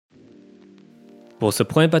Pour ce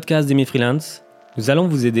premier podcast d'Emi Freelance, nous allons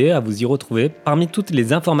vous aider à vous y retrouver parmi toutes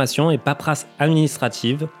les informations et paperasses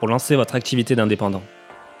administratives pour lancer votre activité d'indépendant.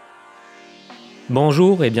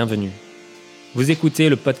 Bonjour et bienvenue. Vous écoutez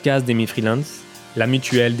le podcast d'Emi Freelance, la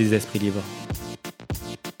mutuelle des esprits libres.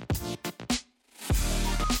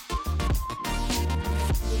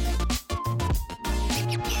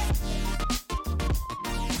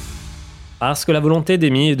 Parce que la volonté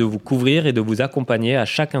d'Emi est de vous couvrir et de vous accompagner à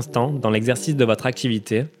chaque instant dans l'exercice de votre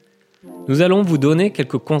activité, nous allons vous donner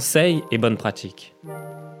quelques conseils et bonnes pratiques.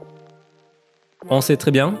 On sait très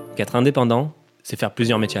bien qu'être indépendant, c'est faire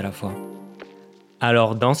plusieurs métiers à la fois.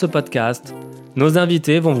 Alors dans ce podcast, nos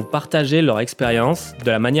invités vont vous partager leur expérience de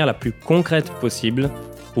la manière la plus concrète possible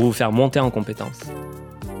pour vous faire monter en compétences.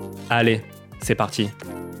 Allez, c'est parti!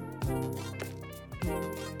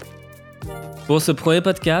 Pour ce premier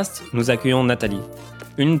podcast, nous accueillons Nathalie,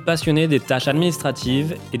 une passionnée des tâches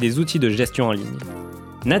administratives et des outils de gestion en ligne.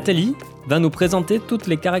 Nathalie va nous présenter toutes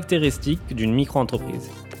les caractéristiques d'une micro-entreprise,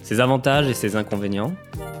 ses avantages et ses inconvénients.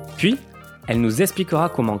 Puis, elle nous expliquera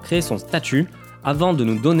comment créer son statut avant de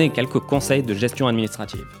nous donner quelques conseils de gestion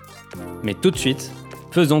administrative. Mais tout de suite,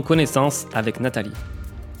 faisons connaissance avec Nathalie.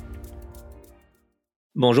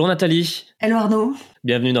 Bonjour Nathalie. Hello Arnaud.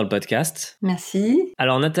 Bienvenue dans le podcast. Merci.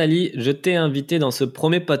 Alors Nathalie, je t'ai invitée dans ce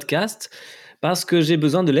premier podcast parce que j'ai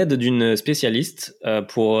besoin de l'aide d'une spécialiste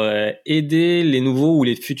pour aider les nouveaux ou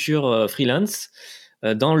les futurs freelance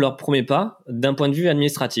dans leur premier pas d'un point de vue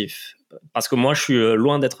administratif. Parce que moi, je suis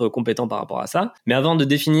loin d'être compétent par rapport à ça. Mais avant de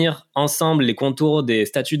définir ensemble les contours des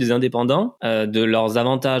statuts des indépendants, de leurs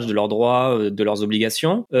avantages, de leurs droits, de leurs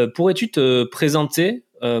obligations, pourrais-tu te présenter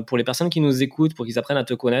pour les personnes qui nous écoutent, pour qu'ils apprennent à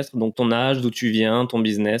te connaître, donc ton âge, d'où tu viens, ton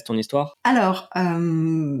business, ton histoire? Alors,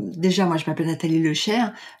 déjà, moi, je m'appelle Nathalie Lecher.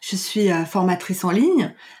 Je suis formatrice en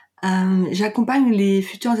ligne. J'accompagne les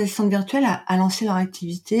futurs assistantes virtuelles à lancer leur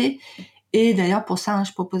activité. Et d'ailleurs, pour ça,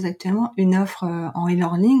 je propose actuellement une offre en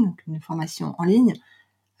e-learning, donc une formation en ligne,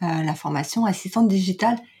 la formation assistante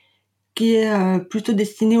digitale, qui est plutôt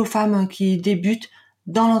destinée aux femmes qui débutent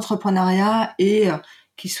dans l'entrepreneuriat et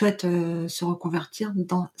qui souhaitent se reconvertir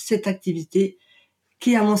dans cette activité,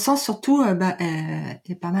 qui, à mon sens, surtout,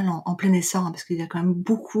 est pas mal en plein essor, parce qu'il y a quand même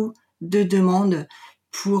beaucoup de demandes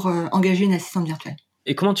pour engager une assistante virtuelle.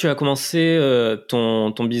 Et comment tu as commenccommencé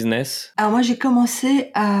ton business? Alors moi j'ai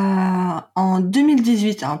commencé en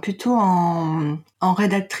 2018, plutôt en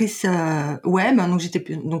rédactrice web, donc j'étais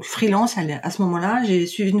freelance à ce moment-là. J'ai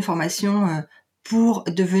suivi une formation pour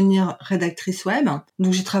devenir rédactrice web.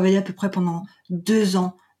 Donc j'ai travaillé à peu près pendant 2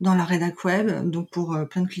 ans dans la rédac web, donc pour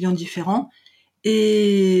plein de clients différents.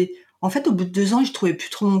 Et en fait au bout de 2 ans je trouvais plus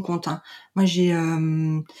trop mon compte. Moi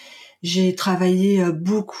j'ai travaillé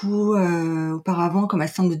beaucoup auparavant comme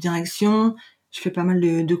assistante de direction. Je fais pas mal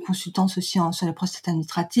de consultance aussi sur les process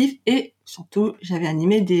administratifs. Et surtout, j'avais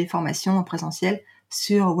animé des formations en présentiel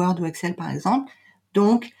sur Word ou Excel, par exemple.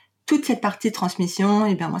 Donc, toute cette partie transmission,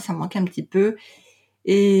 moi, ça me manquait un petit peu.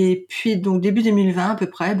 Et puis, donc, début 2020 à peu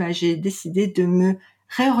près, j'ai décidé de me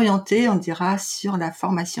réorienter, on dira, sur la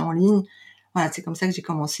formation en ligne. Voilà, c'est comme ça que j'ai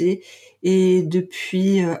commencé. Et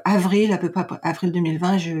depuis avril, à peu près avril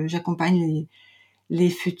 2020, j'accompagne les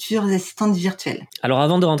futures assistantes virtuelles. Alors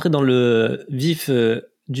avant de rentrer dans le vif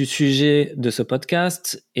du sujet de ce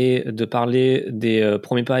podcast et de parler des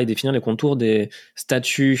premiers pas et définir les contours des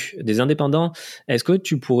statuts des indépendants, est-ce que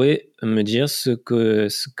tu pourrais me dire ce que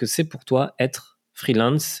c'est pour toi être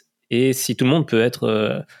freelance et si tout le monde peut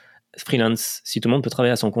être freelance, si tout le monde peut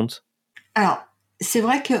travailler à son compte? Alors, c'est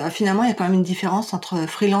vrai que finalement, il y a quand même une différence entre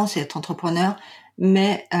freelance et être entrepreneur,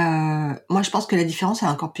 mais moi, je pense que la différence est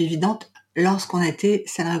encore plus évidente lorsqu'on a été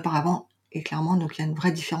salarié auparavant, et clairement, donc il y a une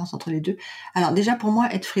vraie différence entre les deux. Alors déjà, pour moi,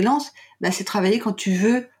 être freelance, c'est travailler quand tu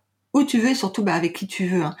veux, où tu veux, et surtout avec qui tu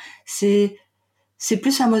veux. C'est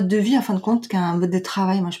plus un mode de vie, en fin de compte, qu'un mode de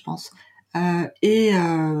travail, moi, je pense.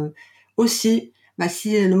 Aussi,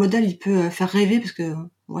 si le modèle, il peut faire rêver, parce que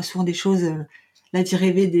on voit souvent des choses... là, d'y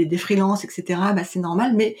rêver des freelances, etc., c'est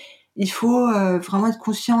normal, mais il faut vraiment être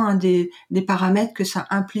conscient des paramètres que ça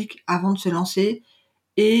implique avant de se lancer.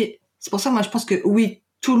 Et c'est pour ça que moi, je pense que oui,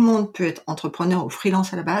 tout le monde peut être entrepreneur ou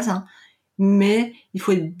freelance à la base, mais il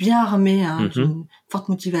faut être bien armé d'une forte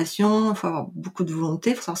motivation, il faut avoir beaucoup de volonté,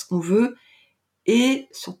 il faut savoir ce qu'on veut. Et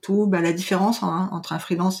surtout, la différence entre un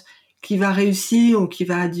freelance qui va réussir ou qui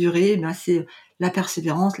va durer, c'est la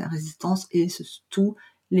persévérance, la résistance et surtout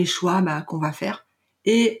les choix qu'on va faire.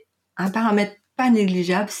 Et un paramètre pas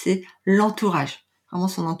négligeable, c'est l'entourage. Vraiment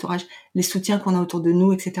son entourage, les soutiens qu'on a autour de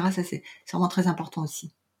nous, etc. Ça, c'est vraiment très important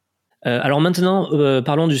aussi. Alors maintenant,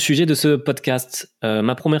 parlons du sujet de ce podcast.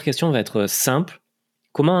 Ma première question va être simple.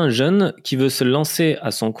 comment un jeune qui veut se lancer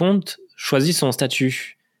à son compte choisit son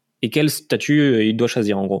statut? Et quel statut il doit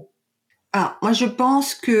choisir en gros? Alors, moi, je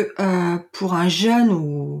pense que pour un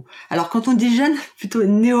jeune alors quand on dit jeune, plutôt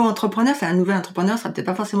néo-entrepreneur, c'est un nouvel entrepreneur, ça sera peut-être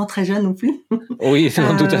pas forcément très jeune non plus. Oui,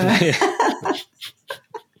 non, tout à fait.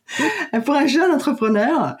 Pour un jeune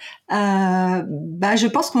entrepreneur, je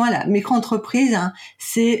pense que moi, la micro-entreprise, hein,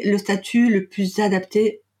 c'est le statut le plus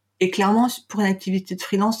adapté. Et clairement, pour une activité de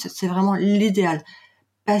freelance, c'est vraiment l'idéal.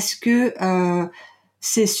 Parce que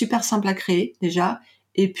c'est super simple à créer, déjà.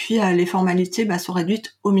 Et puis, les formalités sont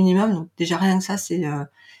réduites au minimum. Donc, déjà, rien que ça, c'est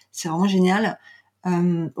vraiment génial.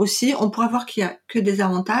 Aussi, on pourrait voir qu'il y a que des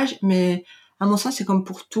avantages, mais à mon sens, c'est comme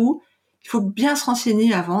pour tout. Il faut bien se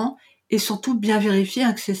renseigner avant et surtout bien vérifier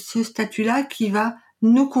que c'est ce statut-là qui va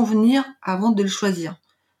nous convenir avant de le choisir.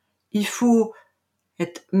 Il faut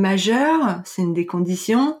être majeur, c'est une des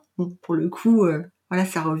conditions. Bon, pour le coup, voilà,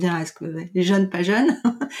 ça revient à ce que les jeunes, pas jeunes.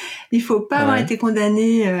 Il faut pas avoir été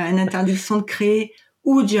condamné à une interdiction de créer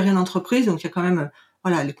ou de gérer une entreprise. Donc, il y a quand même,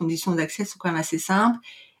 les conditions d'accès sont quand même assez simples.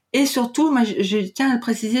 Et surtout, moi, je tiens à le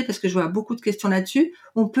préciser parce que je vois beaucoup de questions là-dessus.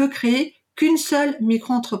 On peut créer qu'une seule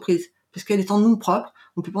micro-entreprise parce qu'elle est en nom propre.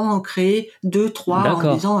 On peut pas en créer 2, 3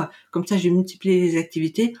 en disant comme ça, je vais multiplier les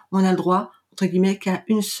activités. On a le droit, entre guillemets, qu'à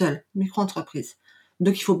une seule micro-entreprise.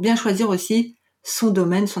 Donc, il faut bien choisir aussi son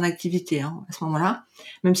domaine, son activité à ce moment-là,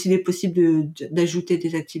 même s'il est possible d'ajouter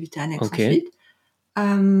des activités annexes ensuite.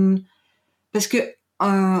 Parce que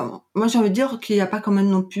moi, j'ai envie de dire qu'il n'y a pas quand même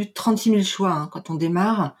non plus 36 000 choix quand on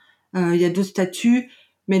démarre. Il y a d'autres statuts,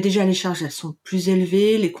 mais déjà les charges, elles sont plus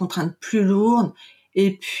élevées, les contraintes plus lourdes.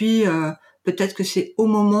 Et puis, peut-être que c'est au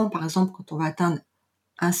moment, par exemple, quand on va atteindre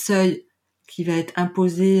un seuil qui va être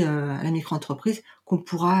imposé à la micro-entreprise, qu'on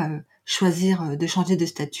pourra choisir de changer de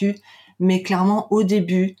statut. Mais clairement, au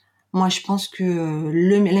début, moi, je pense que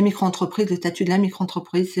la micro-entreprise, le statut de la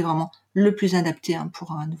micro-entreprise, c'est vraiment le plus adapté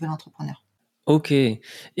pour un nouvel entrepreneur. Ok.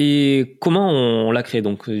 Et comment on l'a créé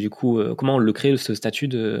donc du coup, comment on le crée ce statut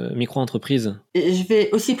de micro-entreprise? Et je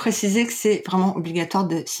vais aussi préciser que c'est vraiment obligatoire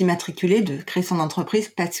de s'immatriculer, de créer son entreprise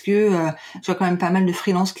parce que je vois quand même pas mal de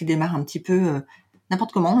freelances qui démarrent un petit peu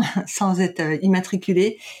n'importe comment, sans être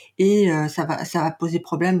immatriculé, et ça va poser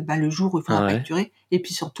problème le jour où il faudra facturer. Et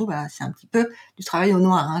puis surtout, c'est un petit peu du travail au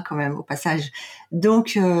noir quand même au passage.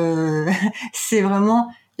 Donc c'est vraiment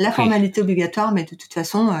la formalité obligatoire, mais de toute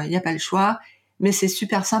façon, il n'y a pas le choix. Mais c'est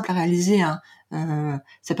super simple à réaliser.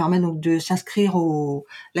 Ça permet donc de s'inscrire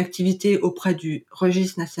l'activité auprès du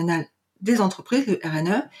registre national des entreprises, le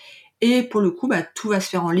RNE. Et pour le coup, tout va se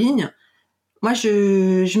faire en ligne. Moi,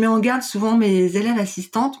 je mets en garde souvent mes élèves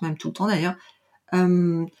assistantes, même tout le temps d'ailleurs,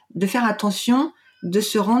 de faire attention, de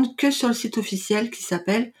se rendre que sur le site officiel qui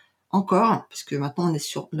s'appelle encore, parce que maintenant on est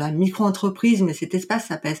sur la micro-entreprise, mais cet espace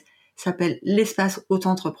s'appelle l'espace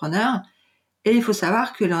auto-entrepreneur. Et il faut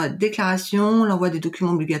savoir que la déclaration, l'envoi des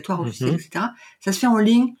documents obligatoires officiels, etc., ça se fait en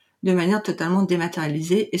ligne de manière totalement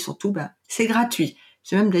dématérialisée et surtout, c'est gratuit.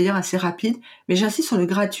 C'est même d'ailleurs assez rapide. Mais j'insiste sur le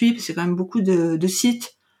gratuit parce que c'est quand même beaucoup de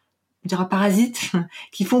sites, on dira parasites,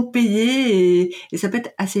 qui font payer et ça peut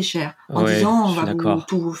être assez cher. En disant, on va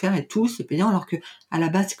tout vous faire et tout, c'est payant, alors que à la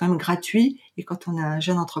base, c'est quand même gratuit. Et quand on est un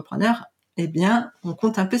jeune entrepreneur, eh bien, on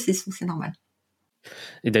compte un peu ses sous, c'est normal.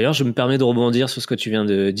 Et d'ailleurs, je me permets de rebondir sur ce que tu viens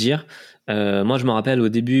de dire. Moi, je me rappelle au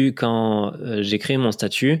début, quand j'ai créé mon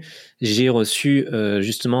statut, j'ai reçu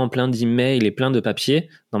justement plein d'emails et plein de papiers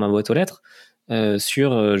dans ma boîte aux lettres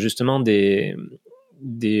sur justement des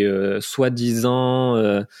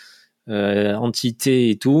soi-disant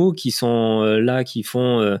entités et tout, qui sont là, qui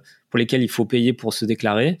font pour lesquelles il faut payer pour se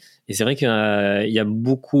déclarer. Et c'est vrai qu'il y a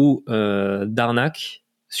beaucoup d'arnaques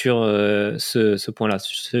sur ce point-là,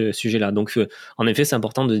 ce sujet-là. Donc, en effet, c'est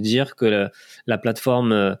important de dire que la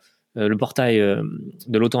plateforme, le portail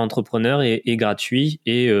de l'auto-entrepreneur est gratuit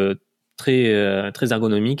et très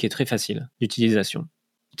ergonomique et très facile d'utilisation.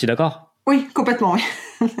 Tu es d'accord ? Oui, complètement, oui.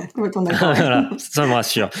 Complètement d'accord. Voilà, ça me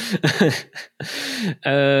rassure.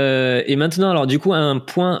 Et maintenant, alors du coup, un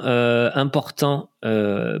point important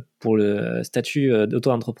pour le statut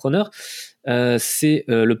d'auto-entrepreneur, c'est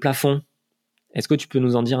le plafond. Est-ce que tu peux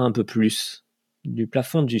nous en dire un peu plus du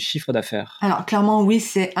plafond du chiffre d'affaires? Alors clairement, oui,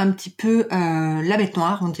 c'est un petit peu la bête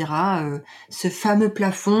noire, on dira, ce fameux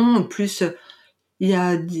plafond. En plus, il y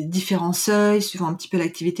a différents seuils suivant un petit peu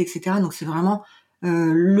l'activité, etc. Donc c'est vraiment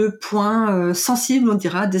le point sensible, on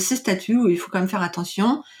dira, de ces statuts où il faut quand même faire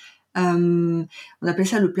attention. On appelle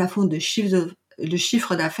ça le plafond de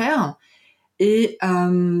chiffre d'affaires. Et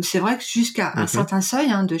c'est vrai que jusqu'à un certain seuil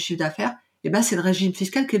de chiffre d'affaires, c'est le régime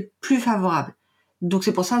fiscal qui est le plus favorable. Donc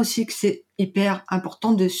c'est pour ça aussi que c'est hyper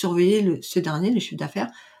important de surveiller ce dernier, le chiffre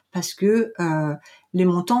d'affaires, parce que les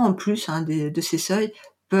montants en plus de ces seuils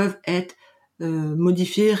peuvent être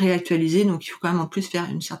modifiés, réactualisés, donc il faut quand même en plus faire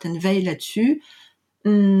une certaine veille là-dessus.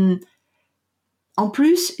 En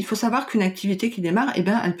plus, il faut savoir qu'une activité qui démarre,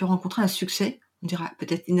 elle peut rencontrer un succès, on dira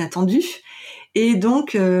peut-être inattendu, et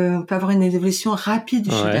donc on peut avoir une évolution rapide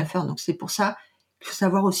du chiffre d'affaires. Donc c'est pour ça qu'il faut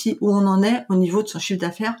savoir aussi où on en est au niveau de son chiffre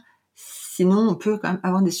d'affaires, sinon on peut quand même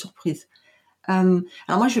avoir des surprises. Alors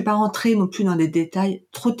moi, je vais pas rentrer non plus dans des détails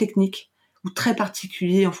trop techniques ou très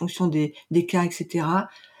particuliers en fonction des cas, etc.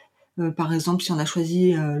 Par exemple, si on a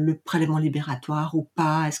choisi le prélèvement libératoire ou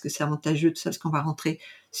pas, est-ce que c'est avantageux, tout ça, parce qu'on va rentrer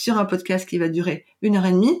sur un podcast qui va durer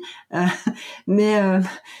 1h30.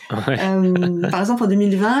 Par exemple, en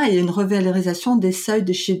 2020, il y a une revalorisation des seuils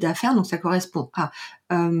de chiffre d'affaires, donc ça correspond à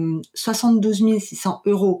 72 600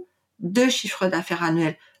 € de chiffre d'affaires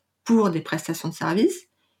annuel pour des prestations de services,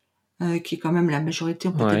 qui est quand même la majorité,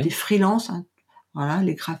 on peut être des freelances, voilà,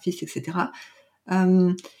 les graphistes, etc.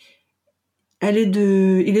 Il est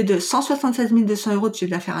de 176 200 € de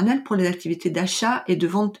chiffre d'affaires annuel pour les activités d'achat et de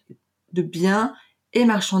vente de biens et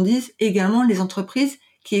marchandises, également les entreprises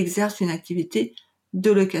qui exercent une activité de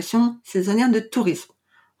location saisonnière de tourisme.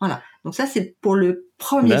 Voilà. Donc ça, c'est pour le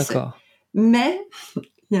premier seuil. Mais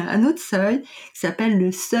il y a un autre seuil qui s'appelle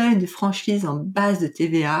le seuil de franchise en base de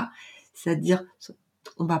TVA, c'est-à-dire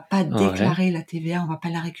on va pas déclarer la TVA, on va pas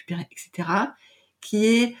la récupérer, etc., qui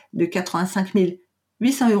est de 85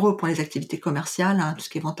 800 € pour les activités commerciales, tout ce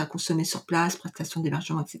qui est vente à consommer sur place, prestations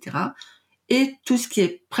d'hébergement, etc. Et tout ce qui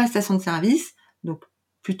est prestation de service, donc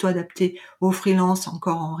plutôt adapté aux freelances,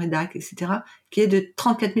 encore en rédac, etc., qui est de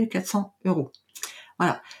 34 400 €.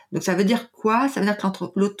 Voilà. Donc ça veut dire quoi ? Ça veut dire que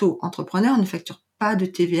l'auto-entrepreneur ne facture pas de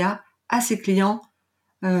TVA à ses clients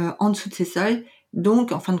en dessous de ces seuils.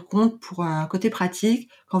 Donc, en fin de compte, pour un côté pratique,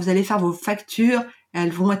 quand vous allez faire vos factures,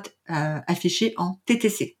 elles vont être affichées en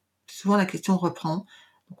TTC. Souvent, la question reprend.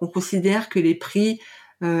 Donc, on considère que les prix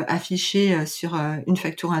affichés sur une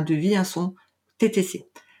facture ou un devis sont TTC.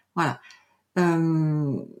 Voilà.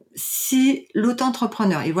 Si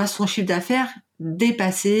l'auto-entrepreneur il voit son chiffre d'affaires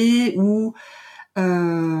dépassé ou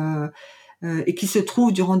et qui se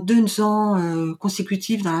trouve durant 2 ans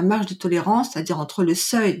consécutifs dans la marge de tolérance, c'est-à-dire entre le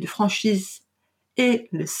seuil de franchise et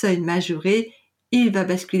le seuil majoré, il va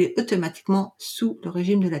basculer automatiquement sous le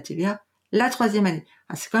régime de la TVA la 3e année.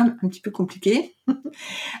 Alors, c'est quand même un petit peu compliqué.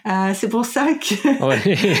 C'est pour ça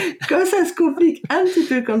que quand ça se complique un petit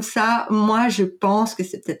peu comme ça, moi je pense que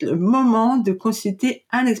c'est peut-être le moment de consulter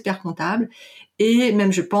un expert comptable, et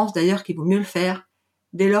même je pense d'ailleurs qu'il vaut mieux le faire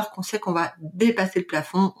dès lors qu'on sait qu'on va dépasser le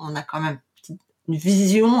plafond. On a quand même une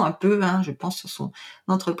vision un peu, je pense, sur son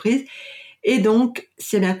entreprise. Et donc,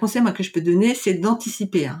 s'il y a bien un conseil moi que je peux donner, c'est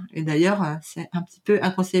d'anticiper. Et d'ailleurs, c'est un petit peu un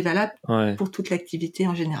conseil valable pour toute l'activité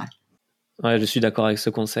en général. Ouais, je suis d'accord avec ce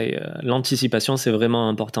conseil. L'anticipation, c'est vraiment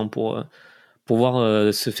important pour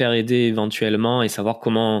pouvoir se faire aider éventuellement et savoir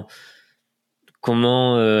comment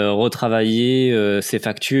retravailler ses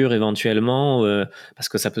factures éventuellement, parce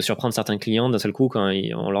que ça peut surprendre certains clients d'un seul coup quand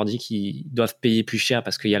on leur dit qu'ils doivent payer plus cher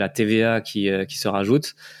parce qu'il y a la TVA qui se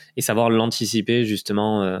rajoute, et savoir l'anticiper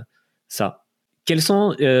justement, ça. Quelles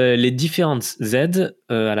sont les différentes aides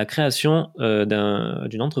à la création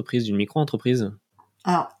d'une entreprise, d'une micro-entreprise ?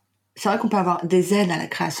 Alors, c'est vrai qu'on peut avoir des aides à la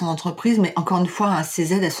création d'entreprise, mais encore une fois,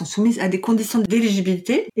 ces aides, elles sont soumises à des conditions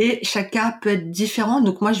d'éligibilité et chaque cas peut être différent.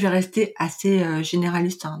 Donc moi, je vais rester assez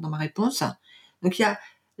généraliste dans ma réponse. Donc il y a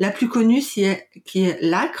la plus connue qui est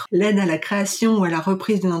l'ACRE, l'aide à la création ou à la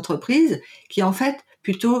reprise d'une entreprise, qui est en fait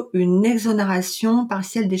plutôt une exonération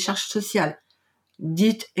partielle des charges sociales,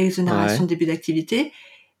 dite exonération de début d'activité,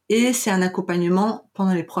 et c'est un accompagnement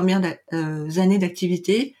pendant les premières années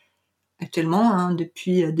d'activité. Actuellement,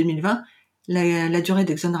 depuis 2020, la durée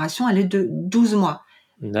d'exonération, elle est de 12 mois.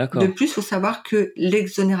 D'accord. De plus, il faut savoir que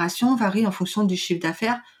l'exonération varie en fonction du chiffre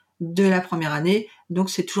d'affaires de la première année.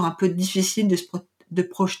 Donc, c'est toujours un peu difficile de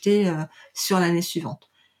projeter sur l'année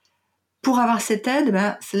suivante. Pour avoir cette aide,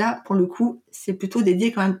 cela, pour le coup, c'est plutôt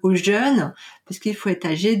dédié quand même aux jeunes, parce qu'il faut être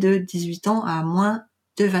âgé de 18 ans à moins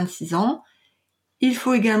de 26 ans. Il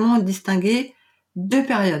faut également distinguer 2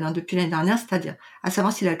 périodes depuis l'année dernière, c'est-à-dire à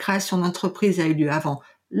savoir si la création d'entreprise a eu lieu avant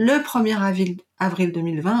le 1er avril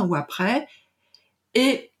 2020 ou après.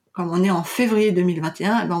 Et comme on est en février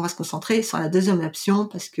 2021, on va se concentrer sur la deuxième option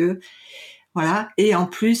parce que voilà, et en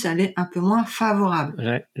plus elle est un peu moins favorable.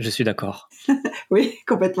 Ouais, je suis d'accord. Oui,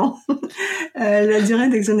 complètement. La durée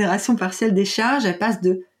d'exonération partielle des charges, elle passe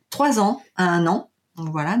de 3 ans à 1 an. Donc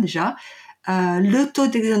voilà déjà. Le taux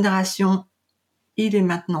d'exonération, il est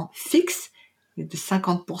maintenant fixe. de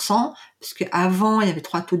 50%, parce qu'avant, il y avait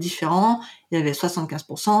 3 taux différents. Il y avait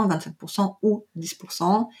 75%, 25% ou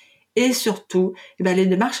 10%. Et surtout, les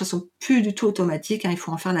démarches ne sont plus du tout automatiques. Il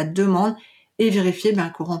faut en faire la demande et vérifier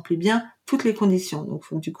qu'on remplit bien toutes les conditions. Donc,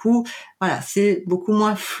 du coup, voilà, c'est beaucoup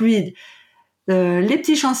moins fluide. Les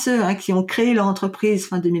petits chanceux qui ont créé leur entreprise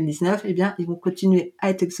fin 2019, ils vont continuer à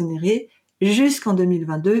être exonérés jusqu'en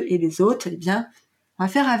 2022. Et les autres, on va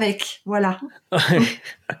faire avec. Voilà.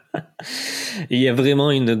 Il y a vraiment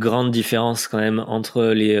une grande différence quand même entre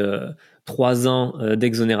les 3 ans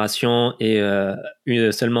d'exonération et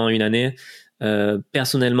seulement une année.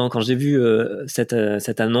 Personnellement, quand j'ai vu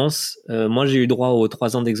cette annonce, moi j'ai eu droit aux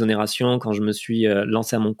 3 ans d'exonération quand je me suis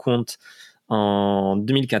lancé à mon compte en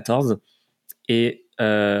 2014. Et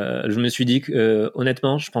je me suis dit que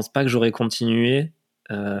honnêtement, je pense pas que j'aurais continué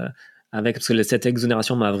parce que cette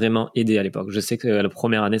exonération m'a vraiment aidé à l'époque. Je sais que la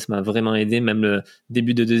première année, ça m'a vraiment aidé, même le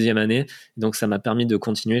début de deuxième année. Donc, ça m'a permis de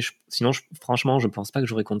continuer. Sinon, franchement, je pense pas que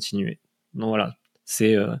j'aurais continué. Donc, voilà,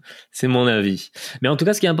 c'est mon avis. Mais en tout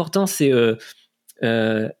cas, ce qui est important, c'est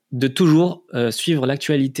de toujours suivre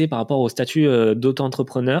l'actualité par rapport au statut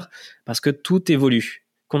d'auto-entrepreneur parce que tout évolue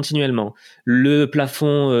continuellement. Le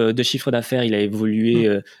plafond de chiffre d'affaires, il a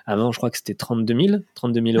évolué. Avant, je crois que c'était 32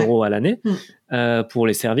 000 euros à l'année pour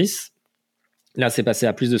les services. Là, c'est passé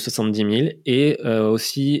à plus de 70 000 et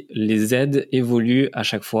aussi les aides évoluent à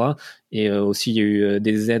chaque fois. Et aussi, il y a eu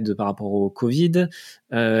des aides par rapport au Covid.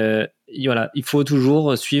 Voilà, il faut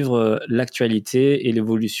toujours suivre l'actualité et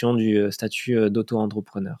l'évolution du statut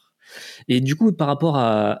d'auto-entrepreneur. Et du coup, par rapport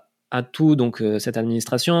à tout donc cette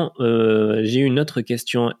administration, j'ai une autre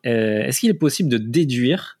question. Est-ce qu'il est possible de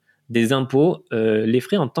déduire des impôts les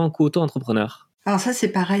frais en tant qu'auto-entrepreneur? Alors ça, c'est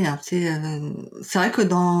pareil. C'est vrai que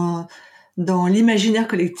dans l'imaginaire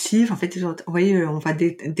collectif, en fait, vous voyez, on va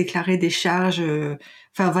déclarer des charges,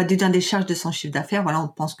 on va déduire des charges de son chiffre d'affaires. Voilà, on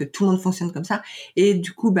pense que tout le monde fonctionne comme ça. Et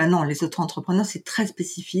du coup, non, les auto-entrepreneurs, c'est très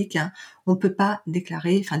spécifique. On peut pas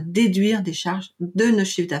déduire des charges de nos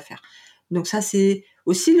chiffres d'affaires. Donc ça, c'est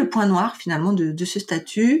aussi le point noir finalement de ce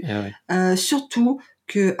statut. Surtout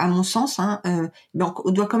que, à mon sens, on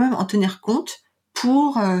doit quand même en tenir compte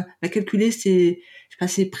pour calculer ses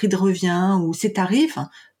prix de revient ou ses tarifs,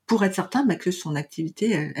 pour être certain que son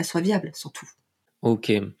activité elle soit viable surtout.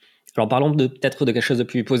 Ok. Alors parlons peut-être de quelque chose de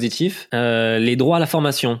plus positif. Les droits à la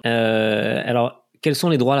formation. Alors, quels sont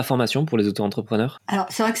les droits à la formation pour les auto-entrepreneurs? Alors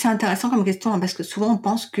c'est vrai que c'est intéressant comme question parce que souvent on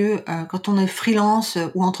pense que quand on est freelance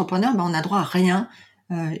ou entrepreneur, on a droit à rien,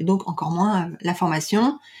 et donc encore moins la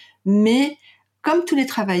formation. Mais comme tous les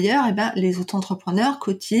travailleurs, les auto-entrepreneurs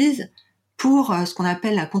cotisent pour ce qu'on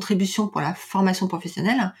appelle la contribution pour la formation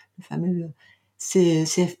professionnelle, le fameux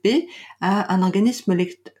CFP, à un organisme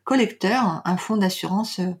collecteur, un fonds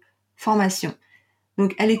d'assurance formation.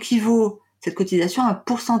 Donc elle équivaut, cette cotisation, à un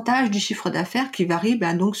pourcentage du chiffre d'affaires qui varie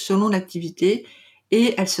donc selon l'activité,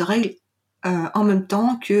 et elle se règle en même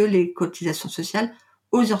temps que les cotisations sociales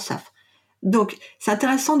aux URSSAF. Donc c'est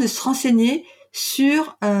intéressant de se renseigner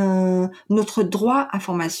sur notre droit à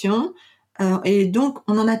formation, et donc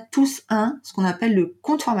on en a tous ce qu'on appelle le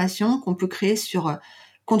compte formation, qu'on peut créer sur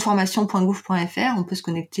compteformation.gouv.fr. On peut se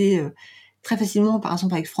connecter très facilement, par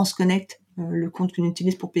exemple avec France Connect, le compte qu'on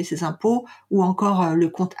utilise pour payer ses impôts, ou encore le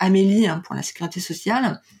compte Amélie pour la sécurité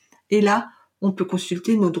sociale. Et là, on peut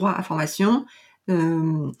consulter nos droits à formation.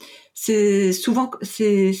 C'est souvent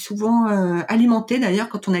alimenté d'ailleurs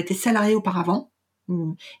quand on a été salarié auparavant.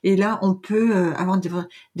 Et là, on peut avoir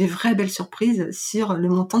des vraies belles surprises sur le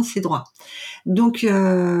montant de ses droits. Donc,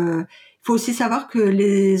 il faut aussi savoir que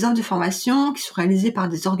les offres de formation qui sont réalisées par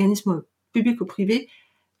des organismes publics ou privés,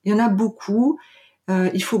 il y en a beaucoup.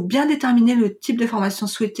 Il faut bien déterminer le type de formation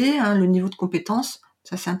souhaité, le niveau de compétence.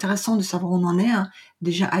 Ça, c'est intéressant de savoir où on en est,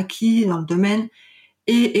 déjà acquis dans le domaine,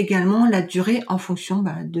 et également la durée en fonction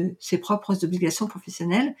de ses propres obligations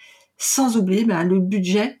professionnelles, sans oublier le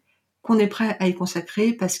budget qu'on est prêt à y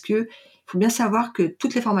consacrer, parce que il faut bien savoir que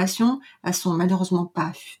toutes les formations, elles sont malheureusement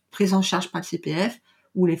pas prises en charge par le CPF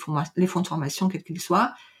ou les fonds de formation, quels qu'ils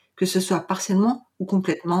soient, que ce soit partiellement ou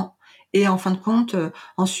complètement. Et en fin de compte,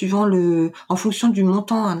 en fonction du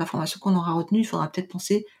montant de la formation qu'on aura retenu, il faudra peut-être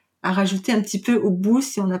penser à rajouter un petit peu au bout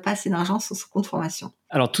si on n'a pas assez d'argent sur son compte formation.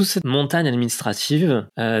 Alors, toute cette montagne administrative,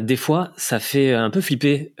 des fois, ça fait un peu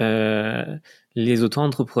flipper les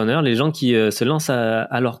auto-entrepreneurs, les gens qui se lancent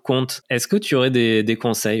à leur compte. Est-ce que tu aurais des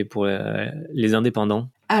conseils pour les indépendants?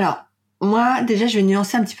 Alors, moi, déjà, je vais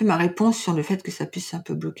nuancer un petit peu ma réponse sur le fait que ça puisse un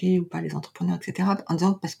peu bloquer ou pas les entrepreneurs, etc. En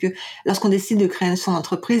disant parce que lorsqu'on décide de créer son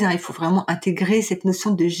entreprise, il faut vraiment intégrer cette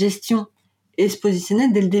notion de gestion et se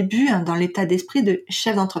positionner dès le début dans l'état d'esprit de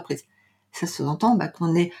chef d'entreprise. Ça sous-entend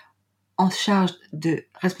qu'on est en charge de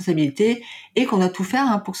responsabilité et qu'on doit tout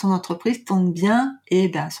faire pour que son entreprise tourne bien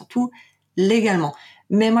et surtout légalement.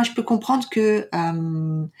 Mais moi, je peux comprendre que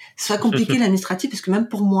ce soit compliqué l'administratif, parce que même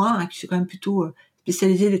pour moi, qui suis quand même plutôt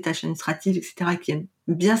spécialisée des tâches administratives, etc., qui aime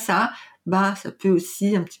bien ça, ça peut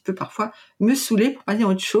aussi un petit peu parfois me saouler, pour pas dire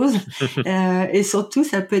autre chose. Et surtout,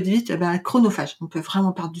 ça peut être vite chronophage. On peut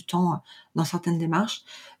vraiment perdre du temps dans certaines démarches.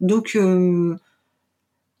 Donc,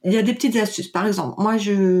 il y a des petites astuces. Par exemple, moi,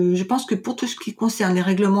 je pense que pour tout ce qui concerne les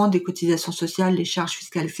règlements des cotisations sociales, les charges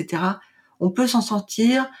fiscales, etc., on peut s'en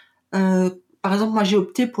sortir. Par exemple, moi, j'ai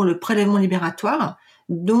opté pour le prélèvement libératoire.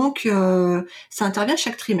 Donc, ça intervient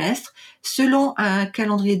chaque trimestre selon un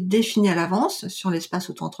calendrier défini à l'avance sur l'espace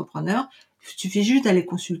auto-entrepreneur. Il suffit juste d'aller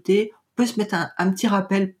consulter. On peut se mettre un petit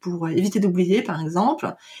rappel pour éviter d'oublier, par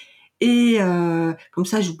exemple. Et comme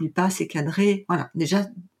ça, j'oublie pas, c'est cadré. Voilà, déjà,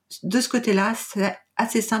 de ce côté-là, c'est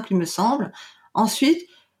assez simple, il me semble. Ensuite,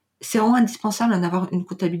 c'est vraiment indispensable d'avoir une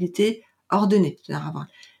comptabilité ordonnée, c'est-à-dire avoir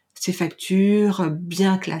ses factures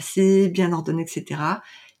bien classées, bien ordonnées, etc.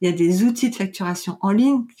 Il y a des outils de facturation en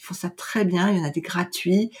ligne qui font ça très bien. Il y en a des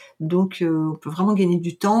gratuits, donc on peut vraiment gagner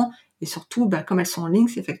du temps. Et surtout, comme elles sont en ligne,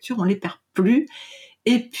 ces factures, on les perd plus.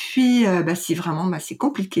 Et puis, si vraiment c'est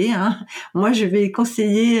compliqué, moi je vais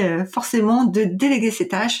conseiller forcément de déléguer ces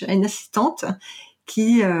tâches à une assistante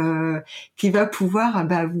qui va pouvoir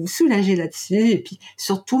vous soulager là-dessus. Et puis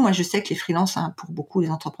surtout, moi je sais que les freelances, pour beaucoup les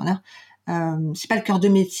entrepreneurs, c'est pas le cœur de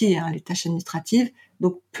métier, les tâches administratives.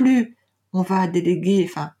 Donc plus on va déléguer,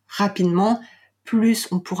 rapidement, plus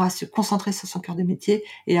on pourra se concentrer sur son cœur de métier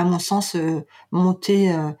et à mon sens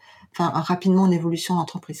monter rapidement en évolution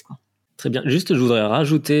d'entreprise, quoi. Très bien. Juste, je voudrais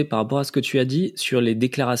rajouter par rapport à ce que tu as dit sur les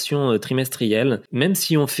déclarations trimestrielles. Même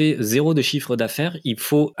si on fait 0 de chiffre d'affaires, il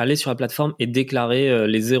faut aller sur la plateforme et déclarer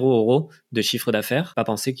les 0 € de chiffre d'affaires. Pas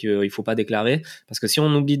penser qu'il faut pas déclarer. Parce que si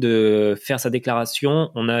on oublie de faire sa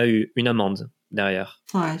déclaration, on a eu une amende derrière.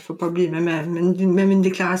 Ouais, il faut pas oublier, même une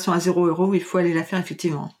déclaration à 0 €, il faut aller la faire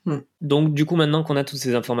effectivement. Donc du coup, maintenant qu'on a toutes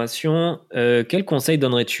ces informations, quel conseil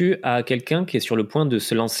donnerais-tu à quelqu'un qui est sur le point de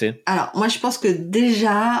se lancer ? Alors moi je pense que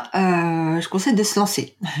déjà, je conseille de se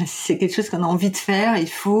lancer. Si c'est quelque chose qu'on a envie de faire, il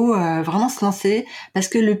faut vraiment se lancer, parce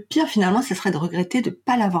que le pire finalement, ce serait de regretter de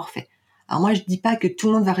pas l'avoir fait. Alors moi je dis pas que tout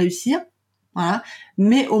le monde va réussir, voilà,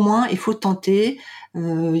 mais au moins il faut tenter.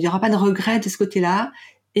 Il y aura pas de regret de ce côté-là.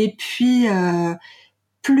 Et puis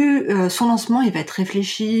plus son lancement il va être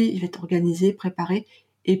réfléchi, il va être organisé, préparé,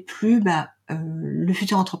 et plus le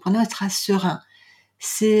futur entrepreneur il sera serein.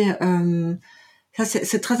 C'est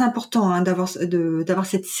très important d'avoir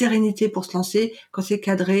cette sérénité pour se lancer. Quand c'est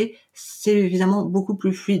cadré, c'est évidemment beaucoup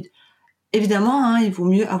plus fluide. Évidemment, il vaut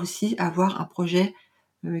mieux aussi avoir un projet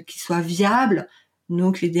qui soit viable.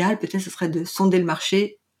 Donc l'idéal peut-être ce serait de sonder le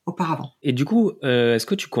marché auparavant. Et du coup, est-ce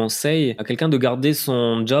que tu conseilles à quelqu'un de garder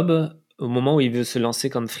son job au moment où il veut se lancer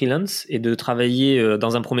comme freelance et de travailler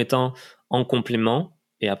dans un premier temps en complément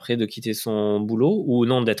et après de quitter son boulot, ou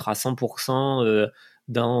non, d'être à 100%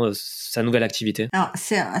 dans sa nouvelle activité ? Alors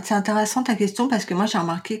c'est intéressant ta question, parce que moi j'ai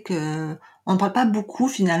remarqué que on ne parle pas beaucoup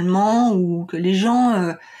finalement, ou que les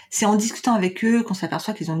gens, c'est en discutant avec eux qu'on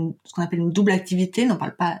s'aperçoit qu'ils ont ce qu'on appelle une double activité, n'en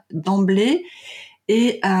parlent pas d'emblée.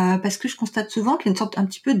 Et parce que je constate souvent qu'il y a une sorte un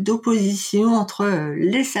petit peu d'opposition entre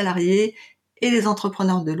les salariés et les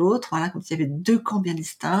entrepreneurs de l'autre, voilà, comme s'il y avait deux camps bien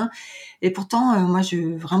distincts. Et pourtant, moi,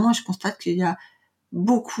 je constate qu'il y a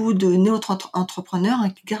beaucoup de néo-entrepreneurs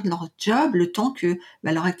qui gardent leur job le temps que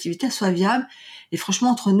leur activité soit viable. Et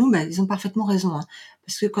franchement, entre nous, ils ont parfaitement raison.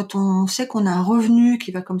 Parce que quand on sait qu'on a un revenu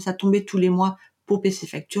qui va comme ça tomber tous les mois pour payer ses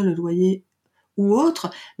factures, le loyer ou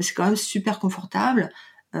autre, c'est quand même super confortable.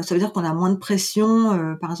 Ça veut dire qu'on a moins de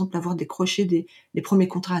pression, par exemple, d'avoir décroché des premiers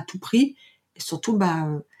contrats à tout prix, et surtout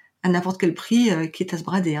à n'importe quel prix, quitte à se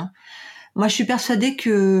brader. Moi, je suis persuadée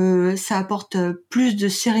que ça apporte plus de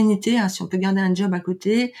sérénité, si on peut garder un job à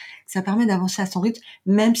côté. Ça permet d'avancer à son rythme,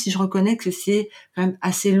 même si je reconnais que c'est quand même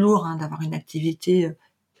assez lourd d'avoir une activité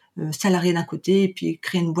salarié d'un côté et puis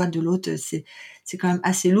créer une boîte de l'autre. C'est quand même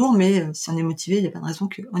assez lourd, mais si on est motivé, il n'y a pas de raison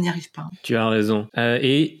qu'on n'y arrive pas. Tu as raison.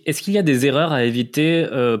 Et est-ce qu'il y a des erreurs à éviter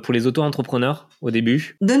pour les auto-entrepreneurs au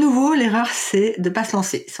début ? De nouveau, l'erreur, c'est de pas se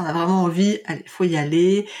lancer. Si on a vraiment envie, il faut y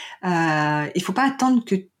aller. Il faut pas attendre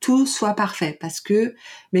que tout soit parfait,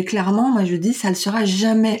 mais clairement, moi je dis, ça ne sera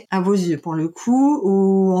jamais à vos yeux pour le coup,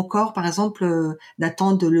 ou encore par exemple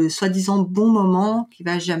d'attendre le soi-disant bon moment qui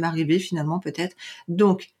va jamais arriver finalement peut-être.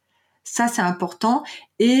 Donc ça, c'est important.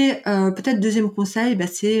 Et peut-être deuxième conseil,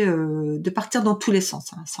 c'est de partir dans tous les sens,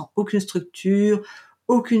 sans aucune structure,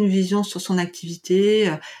 aucune vision sur son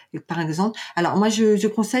activité, par exemple. Alors moi, je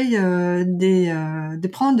conseille de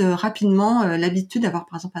prendre rapidement l'habitude d'avoir,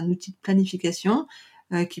 par exemple, un outil de planification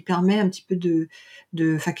qui permet un petit peu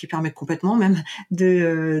qui permet complètement même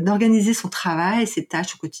d'organiser son travail, ses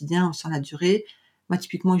tâches au quotidien sur la durée. Moi,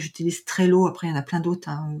 typiquement, j'utilise Trello. Après, il y en a plein d'autres,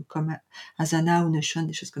 comme Asana ou Notion,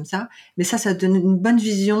 des choses comme ça. Mais ça donne une bonne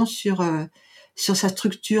vision sur sa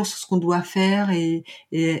structure, sur ce qu'on doit faire et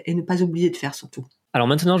ne pas oublier de faire surtout. Alors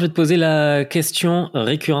maintenant, je vais te poser la question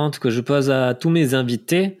récurrente que je pose à tous mes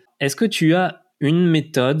invités. Est-ce que tu as une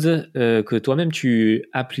méthode que toi-même tu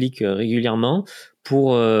appliques régulièrement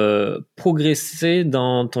pour progresser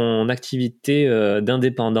dans ton activité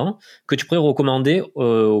d'indépendant, que tu pourrais recommander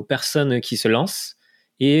aux personnes qui se lancent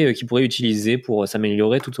et qui pourraient utiliser pour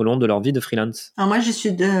s'améliorer tout au long de leur vie de freelance? Alors moi, je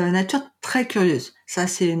suis de nature très curieuse. Ça,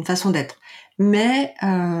 c'est une façon d'être. Mais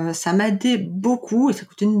ça m'a aidé beaucoup, et ça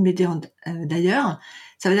continue de m'aider d'ailleurs.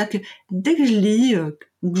 Ça veut dire que dès que je lis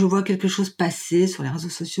ou que je vois quelque chose passer sur les réseaux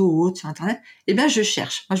sociaux ou autres, sur Internet, eh bien, je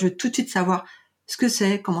cherche. Moi, je veux tout de suite savoir ce que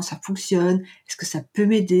c'est, comment ça fonctionne, est-ce que ça peut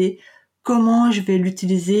m'aider, comment je vais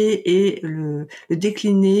l'utiliser et le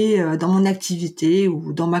décliner dans mon activité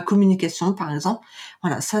ou dans ma communication, par exemple.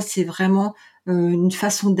 Voilà, ça, c'est vraiment une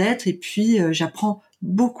façon d'être. Et puis, j'apprends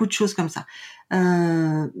beaucoup de choses comme ça.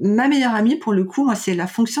 Ma meilleure amie, pour le coup, moi, c'est la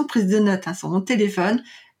fonction prise de notes sur mon téléphone.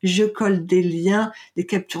 Je colle des liens, des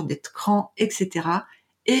captures d'écran, etc.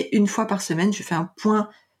 Et une fois par semaine, je fais un point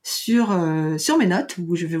sur mes notes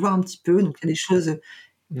où je vais voir un petit peu. Donc, il y a des choses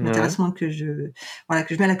intéressantes que je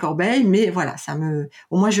mets à la corbeille. Mais voilà,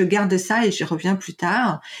 au moins, je garde ça et je reviens plus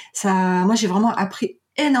tard. Moi, j'ai vraiment appris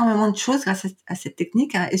énormément de choses grâce à cette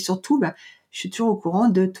technique. Et surtout, je suis toujours au courant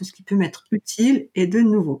de tout ce qui peut m'être utile et de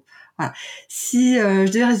nouveau. Voilà. Si je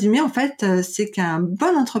devais résumer, en fait, c'est qu'un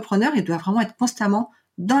bon entrepreneur, il doit vraiment être constamment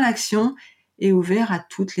dans l'action et ouvert à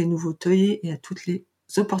toutes les nouveautés et à toutes les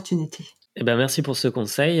opportunités. Eh ben, merci pour ce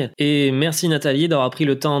conseil. Et merci Nathalie d'avoir pris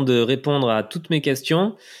le temps de répondre à toutes mes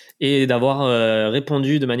questions et d'avoir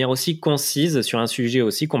répondu de manière aussi concise sur un sujet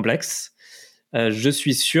aussi complexe. Je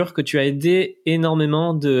suis sûr que tu as aidé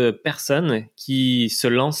énormément de personnes qui se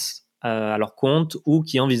lancent à leur compte ou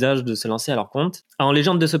qui envisagent de se lancer à leur compte. En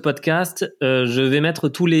légende de ce podcast, je vais mettre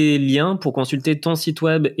tous les liens pour consulter ton site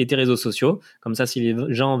web et tes réseaux sociaux. Comme ça, si les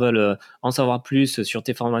gens veulent en savoir plus sur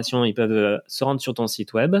tes formations, ils peuvent se rendre sur ton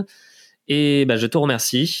site web. Et je te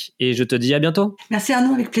remercie et je te dis à bientôt. Merci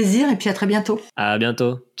Arnaud, avec plaisir, et puis à très bientôt. À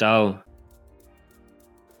bientôt. Ciao.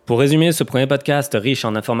 Pour résumer ce premier podcast riche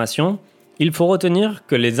en informations, il faut retenir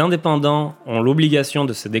que les indépendants ont l'obligation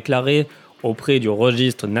de se déclarer auprès du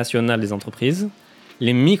registre national des entreprises.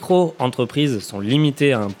 Les micro-entreprises sont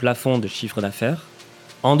limitées à un plafond de chiffre d'affaires.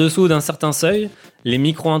 En dessous d'un certain seuil, les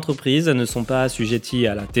micro-entreprises ne sont pas assujetties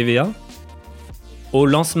à la TVA. Au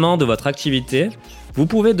lancement de votre activité, vous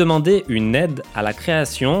pouvez demander une aide à la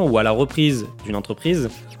création ou à la reprise d'une entreprise,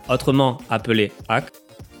 autrement appelée HAC,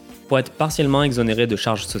 pour être partiellement exonéré de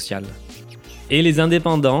charges sociales. Et les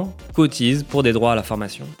indépendants cotisent pour des droits à la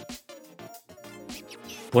formation.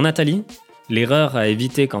 Pour Nathalie, l'erreur à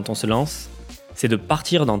éviter quand on se lance, c'est de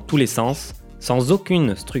partir dans tous les sens, sans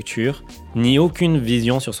aucune structure, ni aucune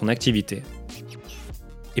vision sur son activité.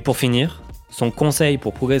 Et pour finir, son conseil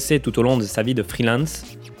pour progresser tout au long de sa vie de freelance,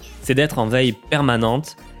 c'est d'être en veille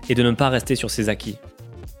permanente et de ne pas rester sur ses acquis.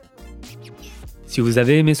 Si vous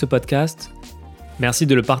avez aimé ce podcast, merci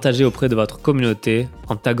de le partager auprès de votre communauté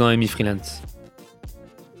en taguant Amy Freelance.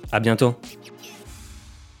 À bientôt.